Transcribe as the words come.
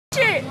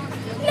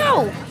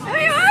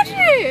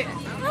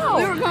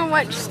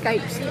watch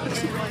Skype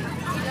Sticks.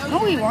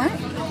 No, we weren't.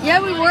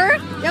 Yeah, we were.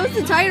 That was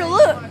the title.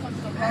 Look.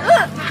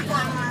 Look.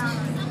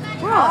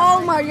 Bro.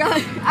 Oh my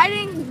god. I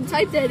didn't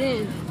type that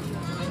in.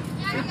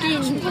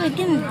 You're gonna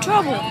get in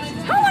trouble.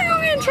 How am I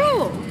gonna get in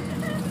trouble?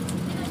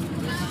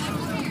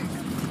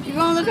 You're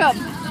gonna look up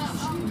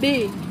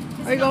big.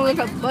 Or you're gonna look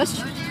up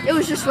bus. It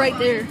was just right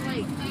there.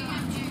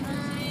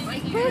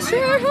 Bus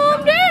ride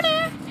home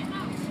daily.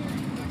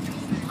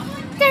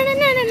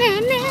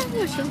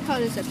 What should we call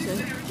this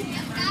episode?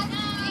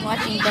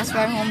 Watching Bus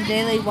Ride Home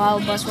Daily while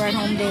Bus Ride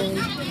Home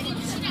Daily.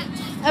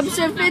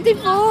 Episode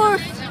 54.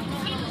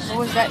 What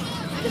was that?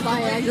 The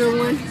Viagra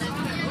one.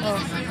 Oh.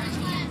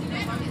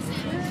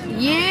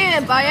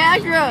 Yeah,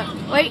 Viagra.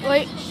 Wait.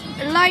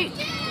 Light.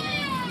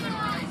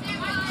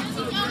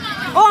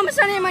 Oh, I'm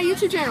signing in my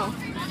YouTube channel.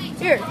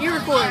 Here, you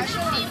record.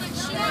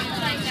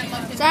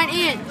 Sign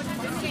in.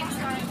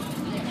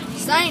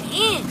 Sign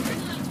in.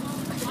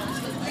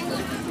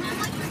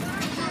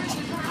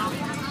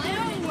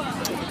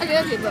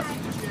 Okay, but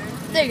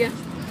there you go.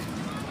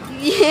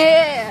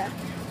 Yeah.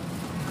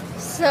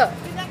 So,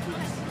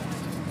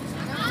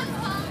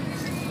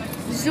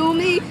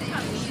 Zoomy.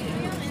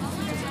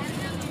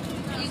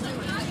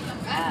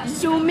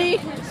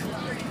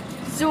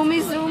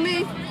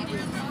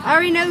 I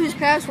already know his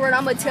password.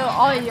 I'm gonna tell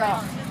all of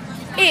y'all.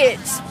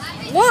 It's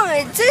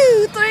 1,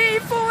 2, 3,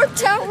 4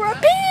 Tower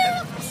of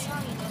Pimps.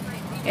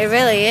 It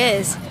really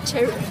is.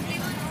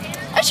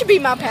 That should be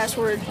my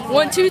password.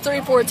 1, 2,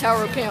 3, 4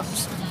 Tower of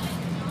Pimps.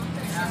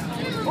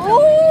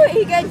 Oh,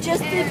 he got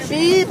Justin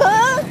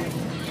Bieber.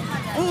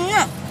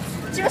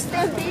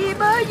 Justin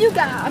Bieber, you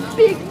got a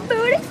big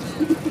booty.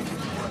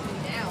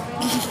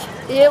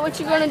 Yeah, what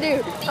you gonna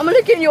do? I'm gonna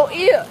look in your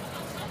ear.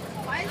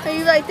 How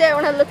you like that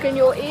when I look in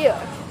your ear?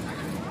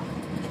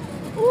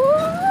 Ooh,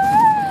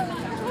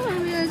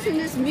 let me listen to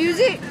this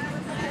music.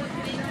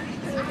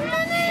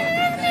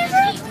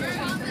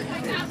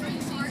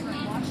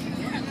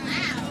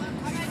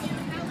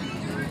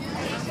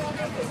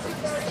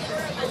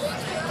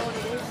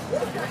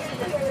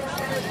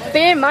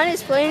 Ben, mind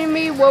explaining to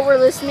me what we're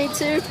listening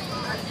to?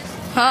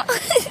 Huh?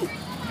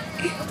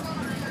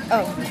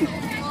 Oh.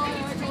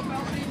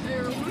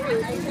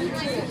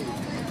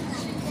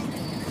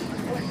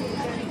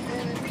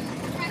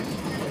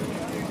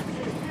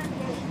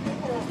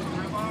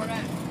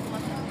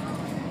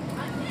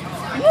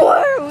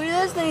 What are we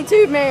listening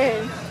to,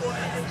 man?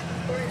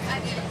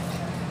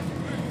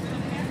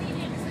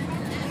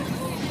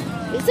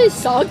 Is it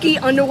soggy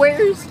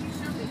underwears?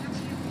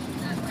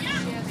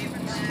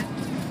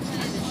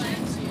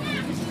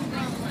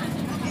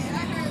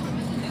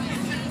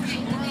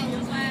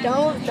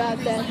 Don't drop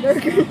that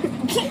burger.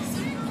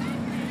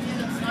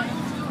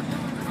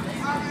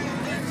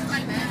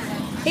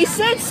 He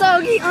said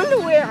soggy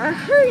underwear. I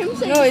heard him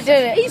say. No, he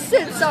didn't. He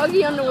said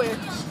soggy underwear.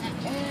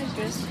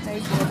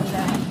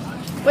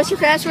 What's your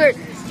password?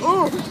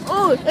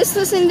 Oh, let's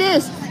listen to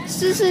this.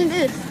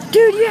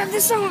 Dude, you have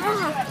this song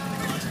on.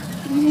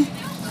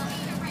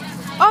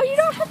 Oh, you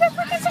don't have that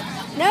freaking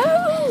song? No.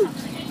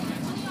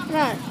 Come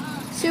on.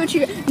 See what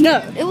you got.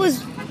 No, it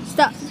was.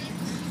 Stop.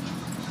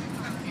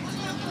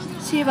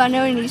 See if I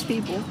know any of these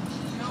people.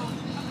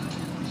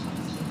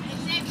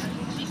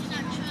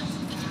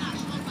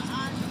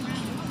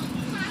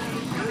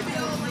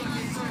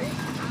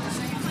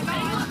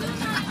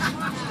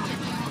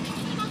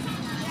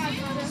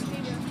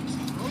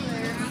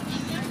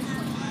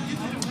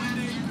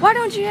 Why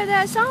don't you have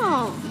that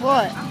song?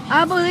 What?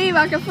 I Believe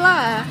I Can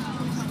Fly.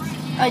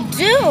 I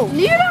do.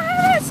 You don't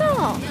have that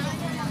song.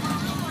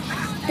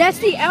 That's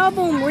the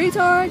album,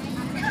 retard.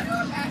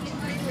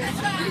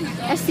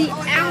 That's the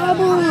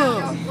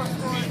album.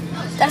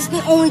 That's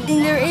the only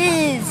thing there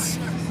is.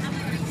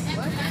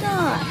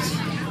 Gosh.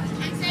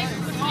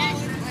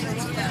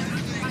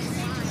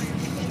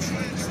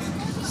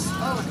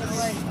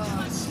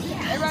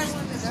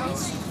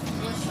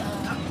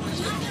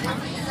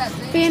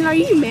 Ben, are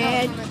you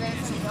mad?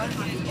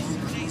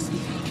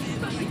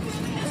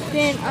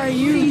 Ben, are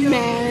you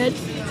mad?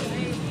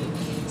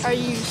 Are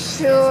you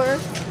sure?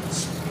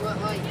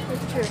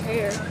 Look at your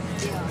hair.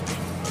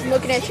 I'm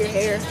looking at your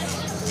hair.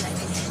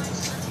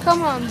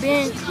 Come on,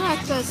 Ben,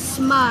 crack a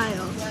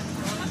smile.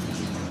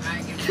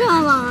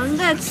 Come on,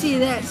 let's see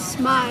that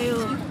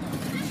smile.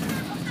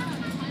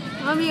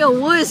 Let me a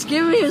wuss,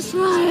 give me a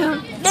smile.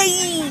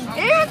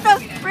 What the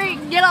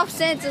freak? Get off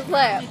Santa's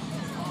lap.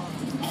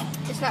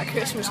 It's not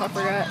Christmas, I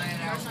forgot.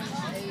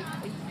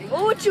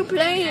 Oh, what you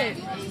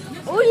playing?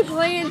 Oh, you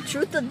playing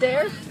Truth or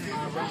Dare?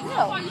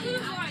 No.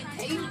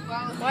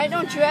 Why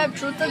don't you have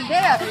Truth or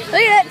Dare? Look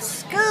at that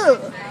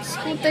school.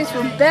 School thinks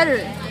we're better.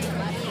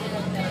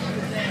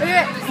 Look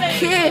at that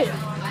kid.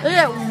 Look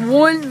at that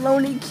one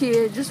lonely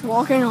kid just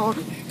walking on.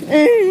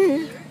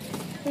 He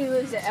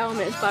lives at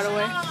Elements, by the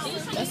way.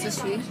 That's the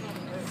street.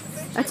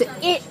 That's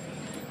it.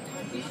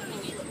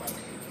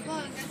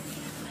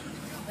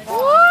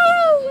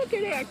 Whoa, look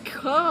at that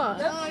car.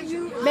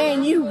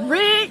 Man, you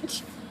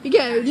rich. You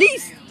got at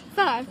least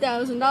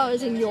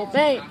 $5,000 in your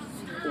bank.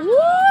 Woo!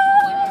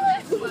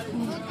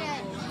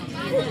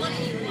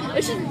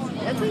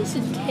 That's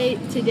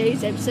think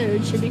today's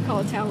episode should be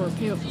called Tower of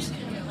Pimps.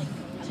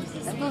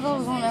 I thought that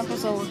was one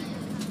episode.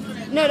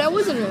 No, that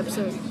wasn't an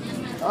episode.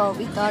 Oh,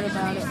 we thought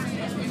about it.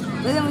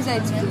 But then we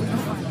said it's cute.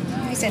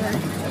 We said that.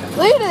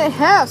 Look at the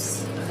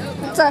house.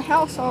 It's our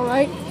house, all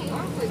right.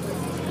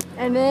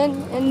 And then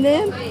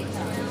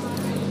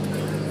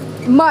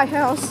my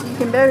house. You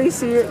can barely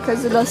see it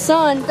because of the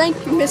sun. Thank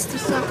you, Mr.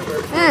 Sun.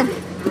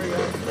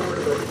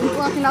 I'm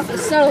blocking off the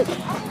sun.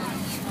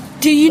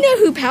 Do you know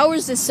who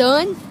powers the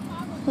sun?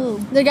 Who?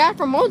 The guy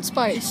from Old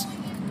Spice.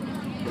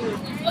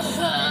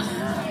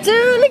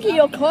 Dude, look at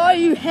your car.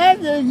 You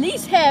have to at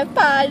least have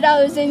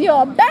 $5 in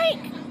your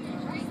bank.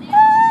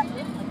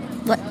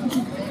 What?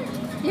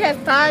 You have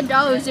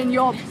 $5 in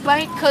your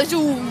bank because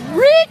you're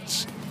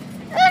rich.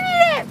 Look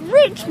at that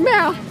rich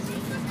mouth.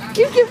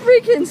 You can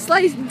freaking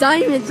slice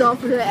diamonds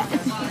off of that.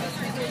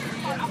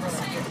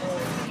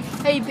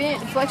 Hey, Ben,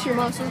 flex your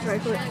muscles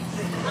right quick.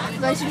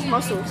 Flex your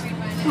muscles.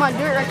 Come on, do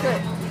it right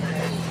quick.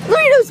 Look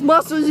at those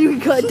muscles. You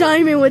can cut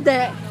diamond with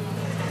that.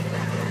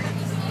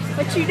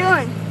 What you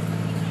doing?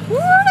 Ooh,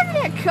 look at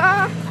that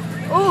car.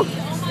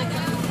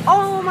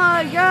 Oh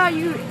my God,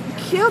 you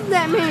killed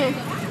that man.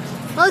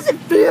 How does it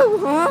feel,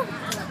 huh?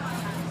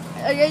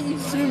 I guess you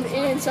zoomed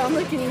in, so I'm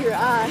looking in your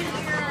eye.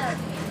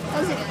 How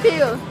does it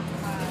feel?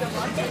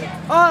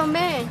 Oh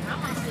man,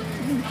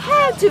 you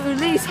had to at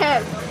least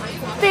have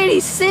 50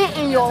 cents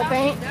in your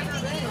bank.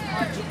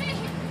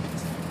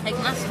 Like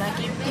my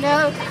snacking.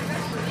 No.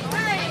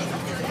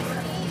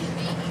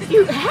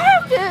 You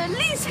have to at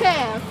least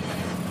have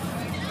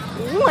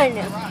one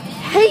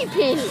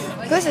halfpenny.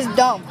 This is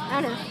dumb.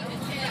 I know.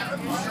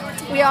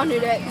 We all knew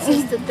that.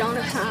 This is the dawn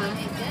of time.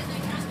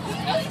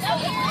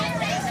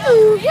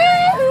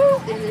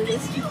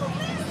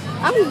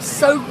 I'm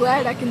so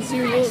glad I can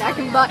zoom in. I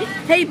can buy.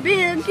 Hey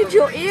Ben, look at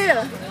your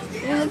ear.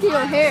 And look at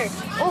your hair.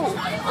 Oh,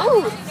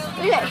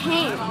 look at that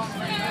hand.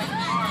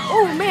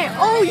 Oh man,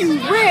 oh you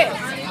red.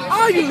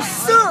 Oh you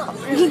suck.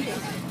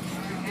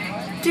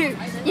 Dude,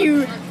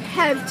 you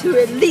have to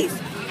at least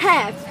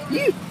have.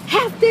 You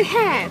have to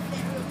have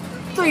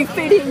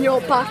 $3.50 in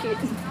your pocket.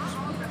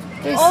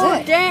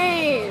 Oh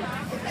dang.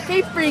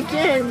 He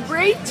freaking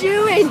raped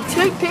you and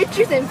took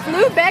pictures and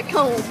flew back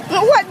home.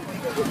 What?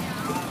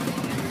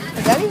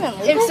 Is that even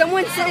legal? If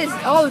someone says,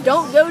 oh,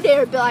 don't go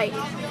there, be like,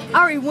 I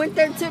already went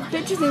there, took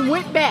pictures, and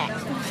went back.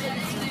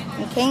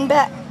 And came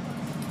back.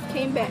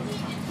 Came back.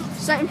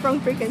 Something from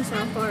freaking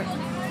South Park.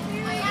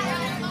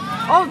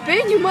 Oh,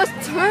 Ben, you must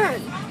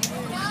turn.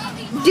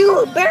 Do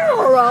a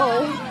barrel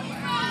roll.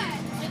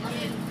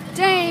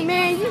 Dang,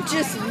 man, you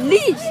just at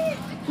least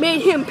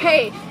made him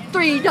pay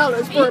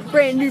 $3 for a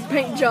brand new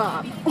paint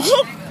job.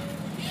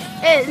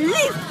 At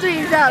least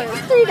 $3.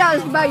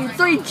 $3 to buy you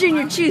 3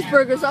 junior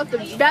cheeseburgers off the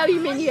value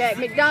menu at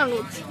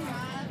McDonald's.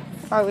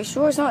 Are we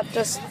sure it's not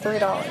just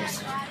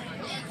 $3?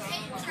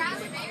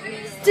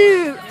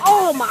 Dude,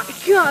 oh my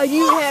God,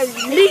 you have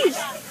at least,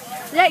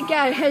 that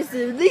guy has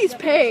to at least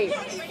pay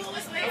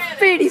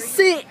 50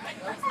 cents,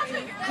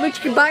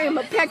 which can buy him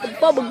a pack of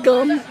bubble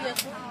gum.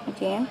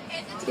 Okay.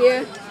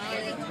 Yeah.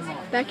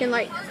 Back in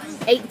like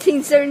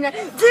 1879.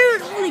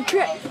 Dude, holy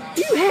crap.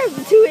 You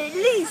have to at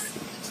least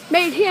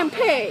made him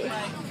pay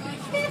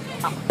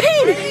a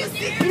penny.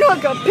 You know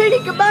what a penny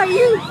could buy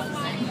you?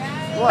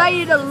 What? Buy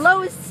you the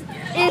lowest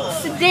end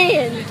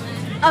sedan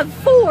of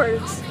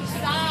Fords.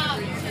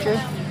 True.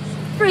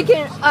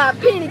 Freaking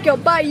penny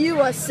could buy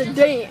you a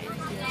sedan.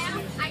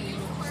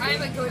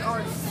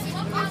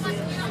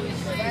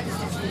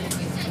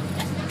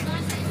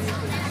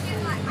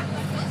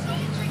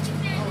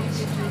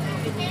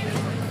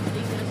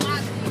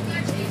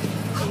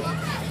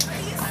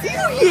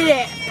 Look at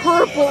that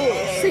purple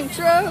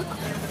Citro.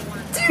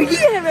 Dude, you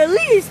have at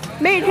least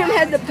made him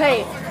have to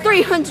pay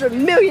 $300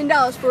 million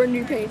for a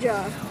new paint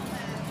job.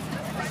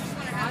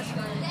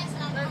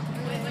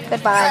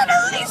 Goodbye. You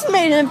at least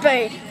made him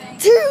pay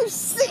 2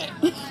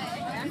 cents.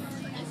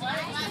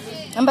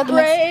 I'm about to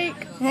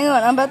make. Hang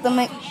on, I'm about to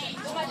make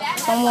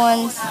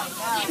someone's.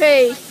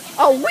 Pay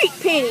a week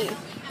penny.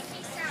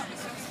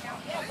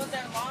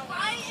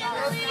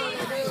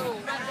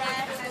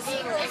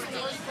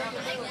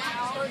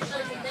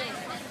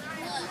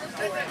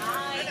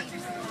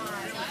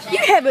 You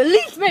have at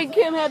least made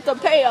him have to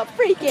pay a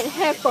freaking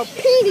half a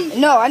penny.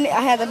 No, I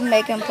had to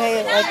make him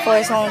pay like for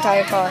his whole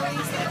entire car.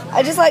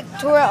 I just like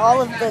tore out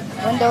all of the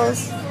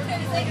windows.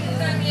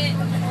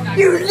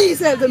 You at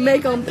least have to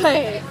make him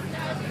pay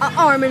an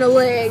arm and a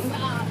leg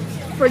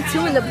for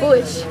 2 in the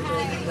bush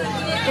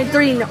and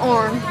 3 in the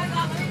arm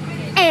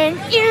and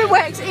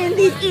earwax in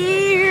the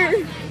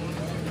ear.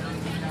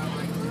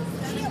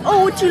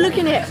 Oh, what you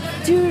looking at?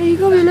 Dude, are you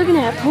gonna be looking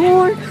at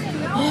porn?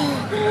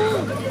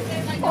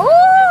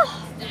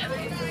 Oh,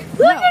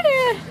 look at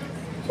it.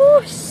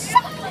 Oh,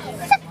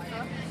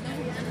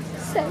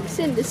 Sex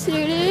in the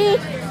City.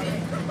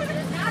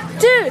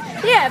 Dude,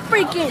 yeah,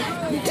 freaking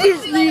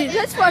Disney.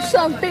 Let's watch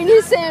some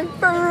Phineas and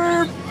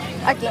Ferb.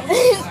 I can't.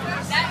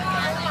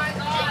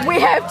 We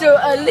have to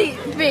at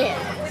least, Ben.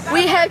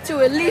 We have to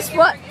at least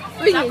what?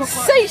 We can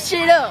say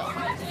shit up.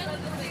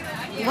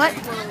 What?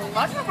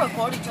 Why do you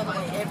record each other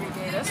like every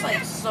day? That's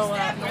like so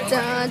abnormal.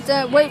 Dun,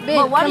 dun. Wait, Ben,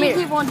 But why come do you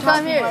here. keep on Come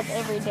talking here. like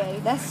every day?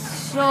 That's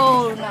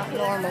so not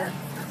normal.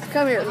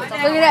 Come here. Look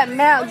at that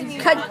mouth. You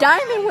cut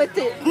diamond with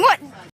it. What?